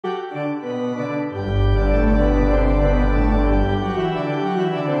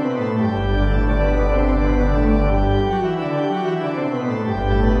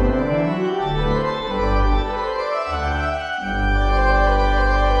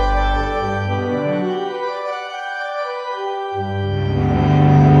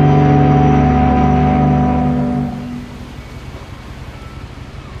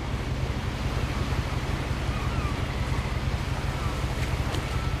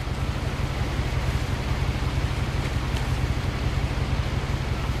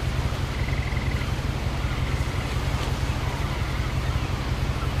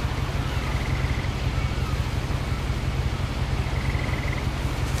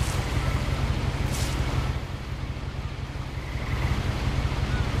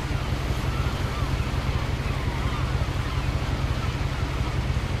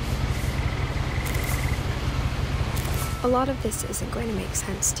A lot of this isn't going to make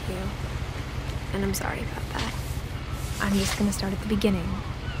sense to you, and I'm sorry about that. I'm just gonna start at the beginning,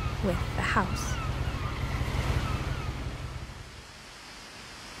 with the house.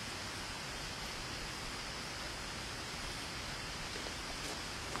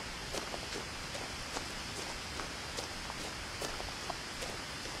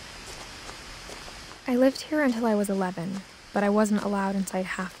 I lived here until I was 11, but I wasn't allowed inside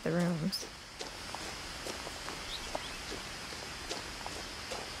half the rooms.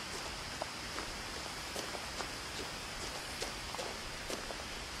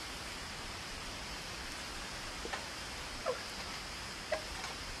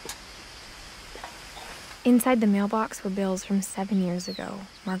 Inside the mailbox were bills from 7 years ago,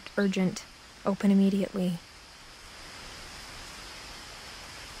 marked urgent, open immediately.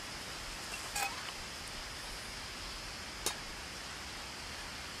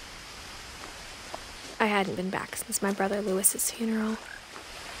 I hadn't been back since my brother Lewis's funeral.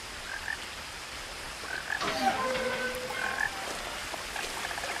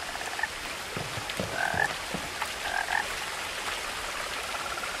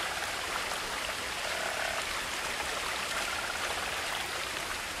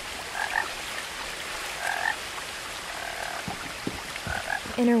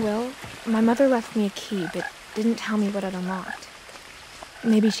 In her will, my mother left me a key, but didn't tell me what it unlocked.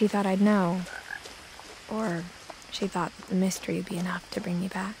 Maybe she thought I'd know. Or she thought that the mystery would be enough to bring me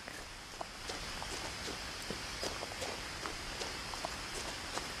back.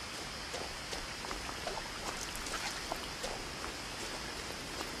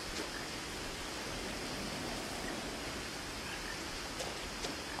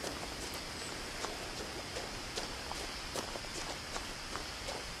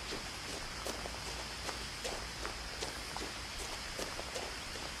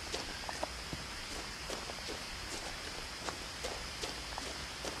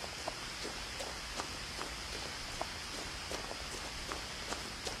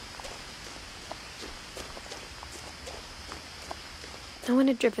 No one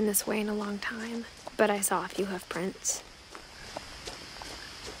had driven this way in a long time, but I saw a few hoof prints.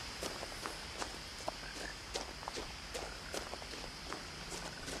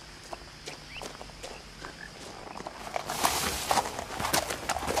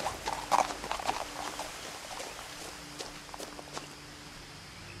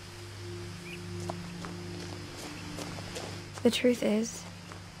 The truth is,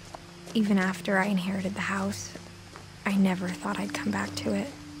 even after I inherited the house, I never thought I'd come back to it.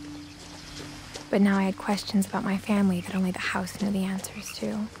 But now I had questions about my family that only the house knew the answers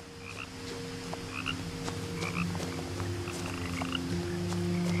to.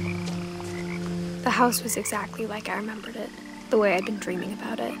 The house was exactly like I remembered it, the way I'd been dreaming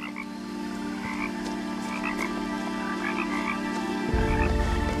about it.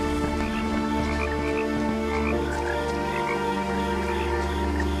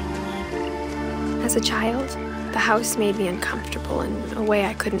 As a child, the house made me uncomfortable in a way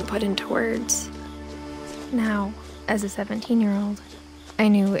I couldn't put into words. Now, as a 17-year-old, I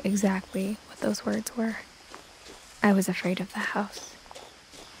knew exactly what those words were. I was afraid of the house.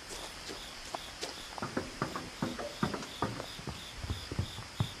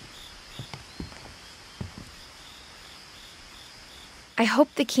 I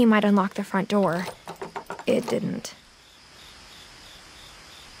hoped the key might unlock the front door. It didn't.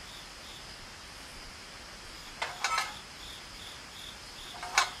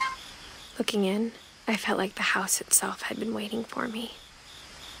 Looking in, I felt like the house itself had been waiting for me.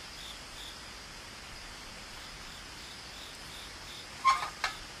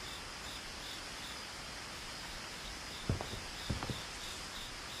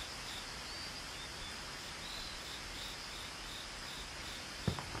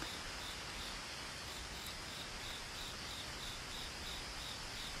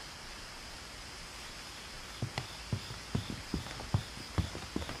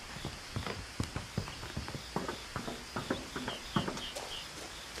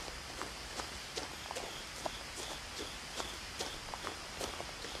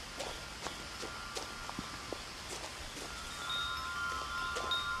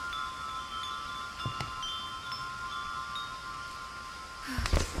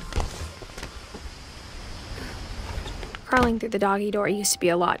 Crawling through the doggy door used to be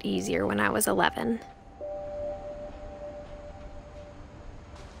a lot easier when I was 11.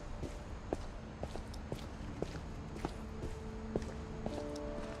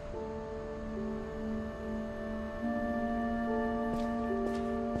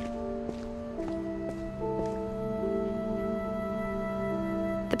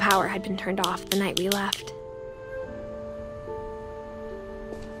 The power had been turned off the night we left.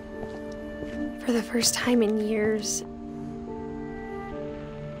 For the first time in years,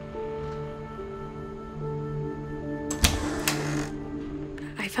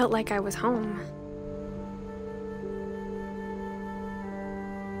 I felt like I was home.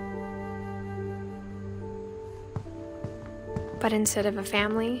 But instead of a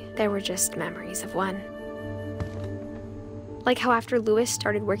family, there were just memories of one. Like how after Louis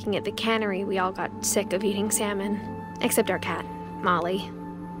started working at the cannery, we all got sick of eating salmon. Except our cat, Molly.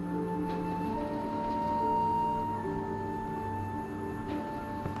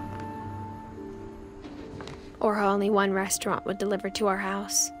 Or how only one restaurant would deliver to our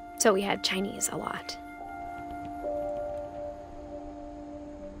house, so we had Chinese a lot.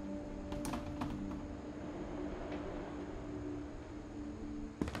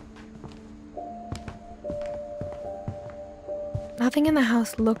 Nothing in the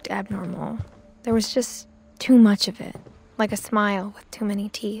house looked abnormal. There was just too much of it, like a smile with too many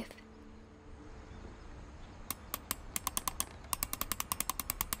teeth.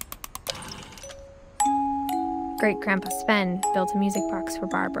 Great-Grandpa Sven built a music box for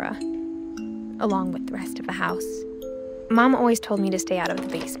Barbara, along with the rest of the house. Mom always told me to stay out of the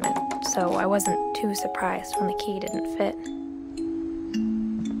basement, so I wasn't too surprised when the key didn't fit.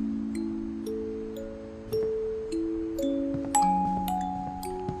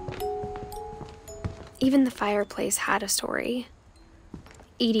 Even the fireplace had a story.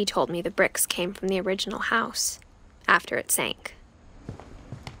 Edie told me the bricks came from the original house, after it sank.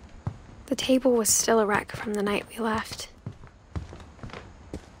 The table was still a wreck from the night we left.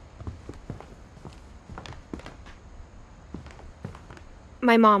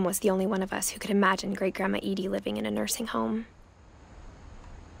 My mom was the only one of us who could imagine Great-Grandma Edie living in a nursing home.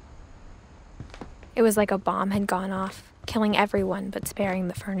 It was like a bomb had gone off, killing everyone but sparing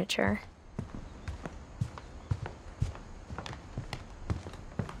the furniture.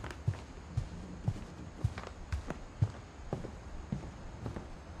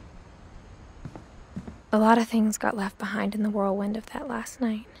 A lot of things got left behind in the whirlwind of that last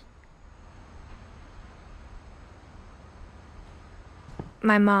night.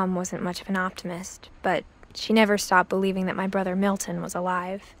 My mom wasn't much of an optimist, but she never stopped believing that my brother Milton was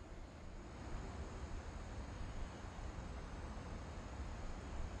alive.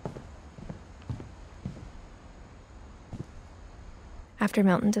 After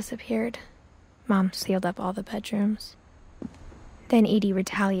Milton disappeared, Mom sealed up all the bedrooms. Then Edie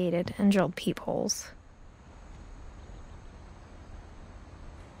retaliated and drilled peepholes.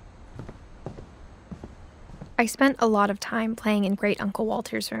 I spent a lot of time playing in Great Uncle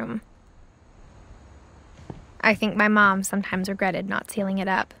Walter's room. I think my mom sometimes regretted not sealing it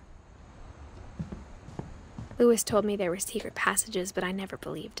up. Louis told me there were secret passages, but I never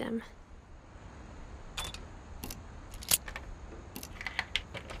believed him.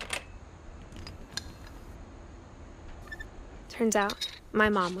 Turns out, my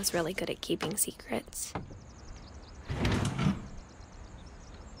mom was really good at keeping secrets.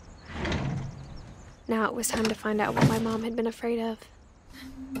 Now it was time to find out what my mom had been afraid of.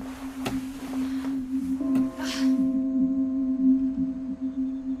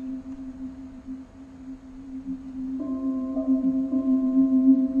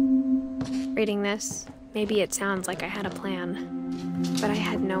 Reading this, maybe it sounds like I had a plan, but I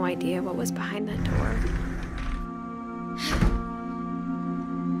had no idea what was behind that door.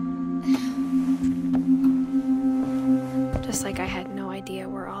 Just like I had no idea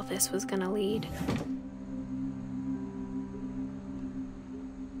where all this was gonna lead.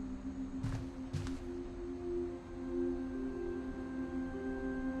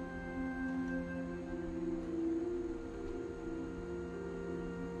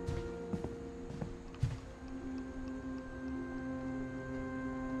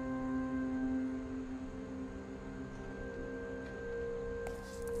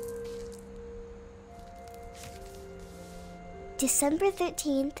 December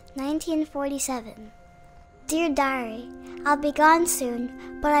 13th, 1947. Dear Diary, I'll be gone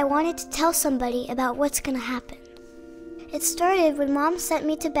soon, but I wanted to tell somebody about what's gonna happen. It started when Mom sent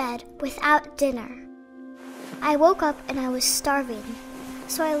me to bed without dinner. I woke up and I was starving,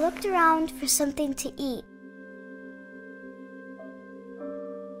 so I looked around for something to eat.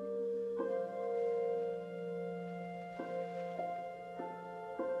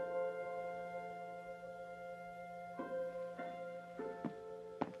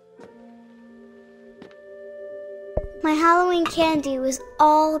 My Halloween candy was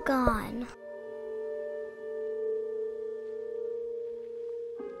all gone.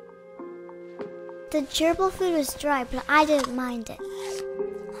 The gerbil food was dry, but I didn't mind it.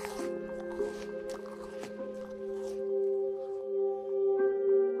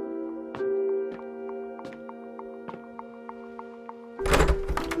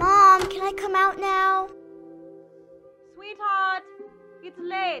 I come out now? Sweetheart, it's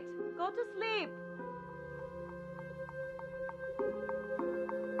late. Go to sleep.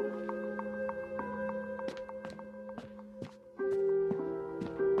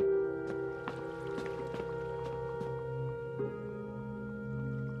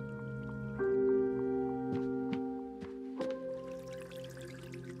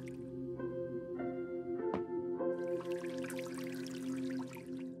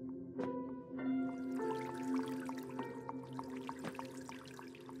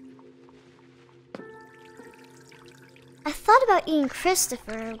 I thought about eating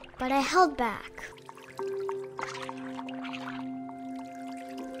Christopher, but I held back.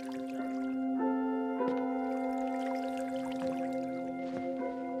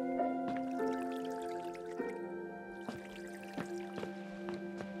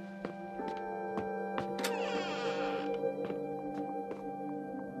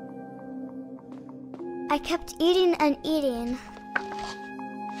 I kept eating and eating.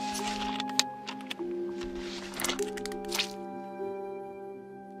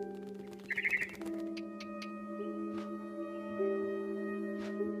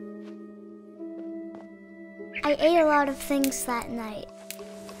 I ate a lot of things that night.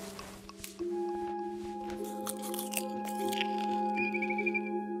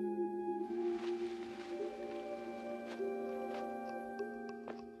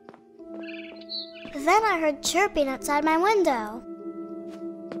 Then I heard chirping outside my window.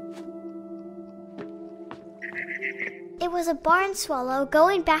 It was a barn swallow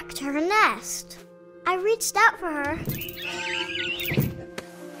going back to her nest. I reached out for her.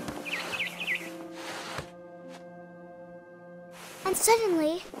 And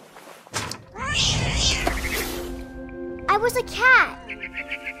suddenly, I was a cat.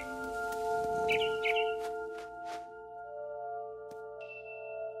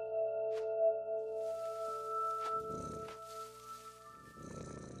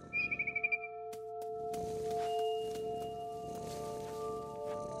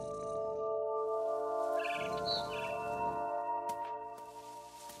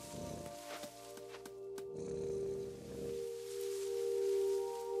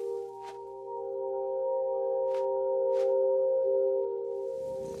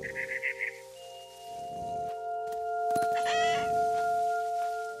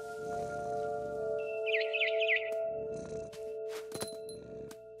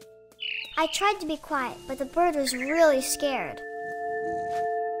 I tried to be quiet, but the bird was really scared.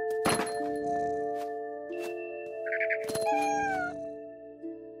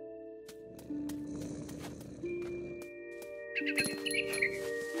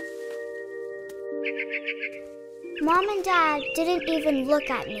 Mom and Dad didn't even look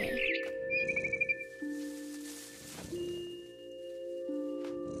at me.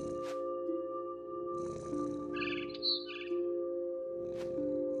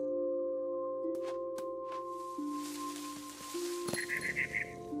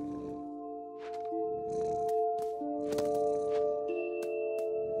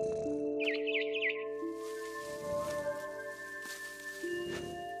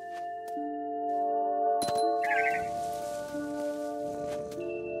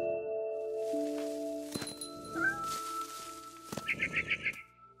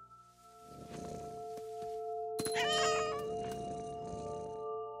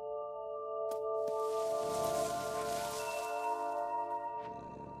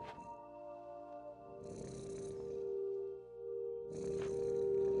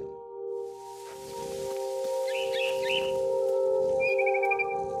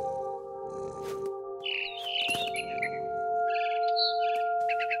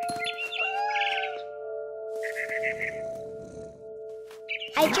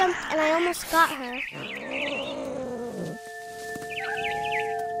 I jumped and I almost got her.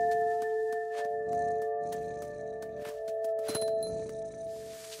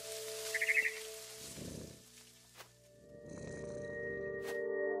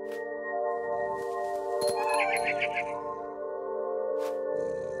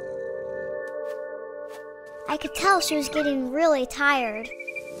 I could tell she was getting really tired.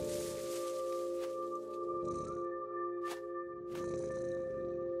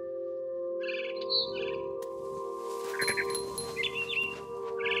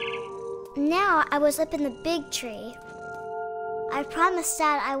 Now I was up in the big tree. I promised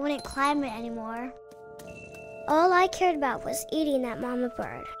Dad I wouldn't climb it anymore. All I cared about was eating that mama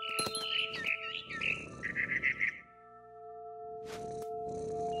bird.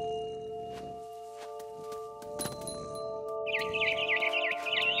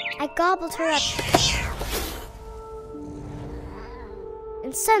 I gobbled her up.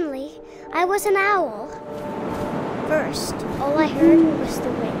 and suddenly I was an owl. First, all I heard was the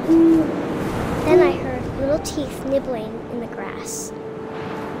wind. Then I heard little teeth nibbling in the grass.